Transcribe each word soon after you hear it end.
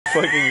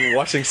fucking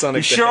watching Sonic.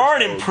 You sure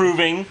aren't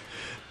improving.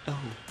 Oh,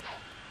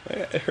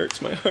 it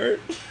hurts my heart.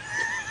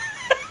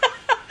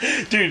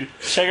 Dude,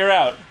 check her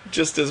out.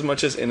 Just as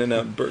much as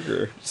In-N-Out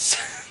Burger.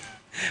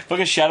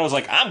 Fucking Shadow's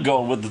like, I'm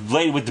going with the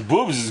lady with the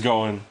boobs is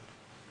going.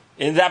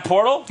 In that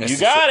portal? You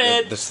got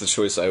it. That's the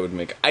choice I would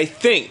make. I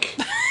think.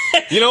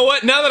 You know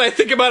what? Now that I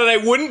think about it, I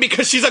wouldn't,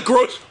 because she's a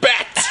gross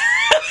bat.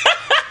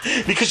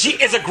 Because she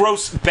is a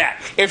gross bat.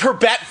 If her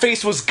bat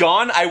face was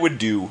gone, I would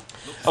do.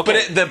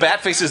 Okay. But the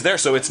bat face is there,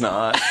 so it's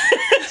not.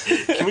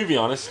 Can we be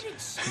honest?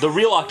 The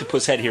real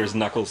octopus head here is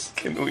Knuckles.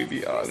 Can we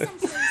be honest?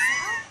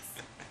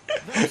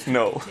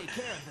 No.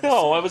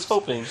 No, I was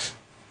hoping.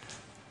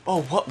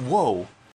 Oh, what? Whoa.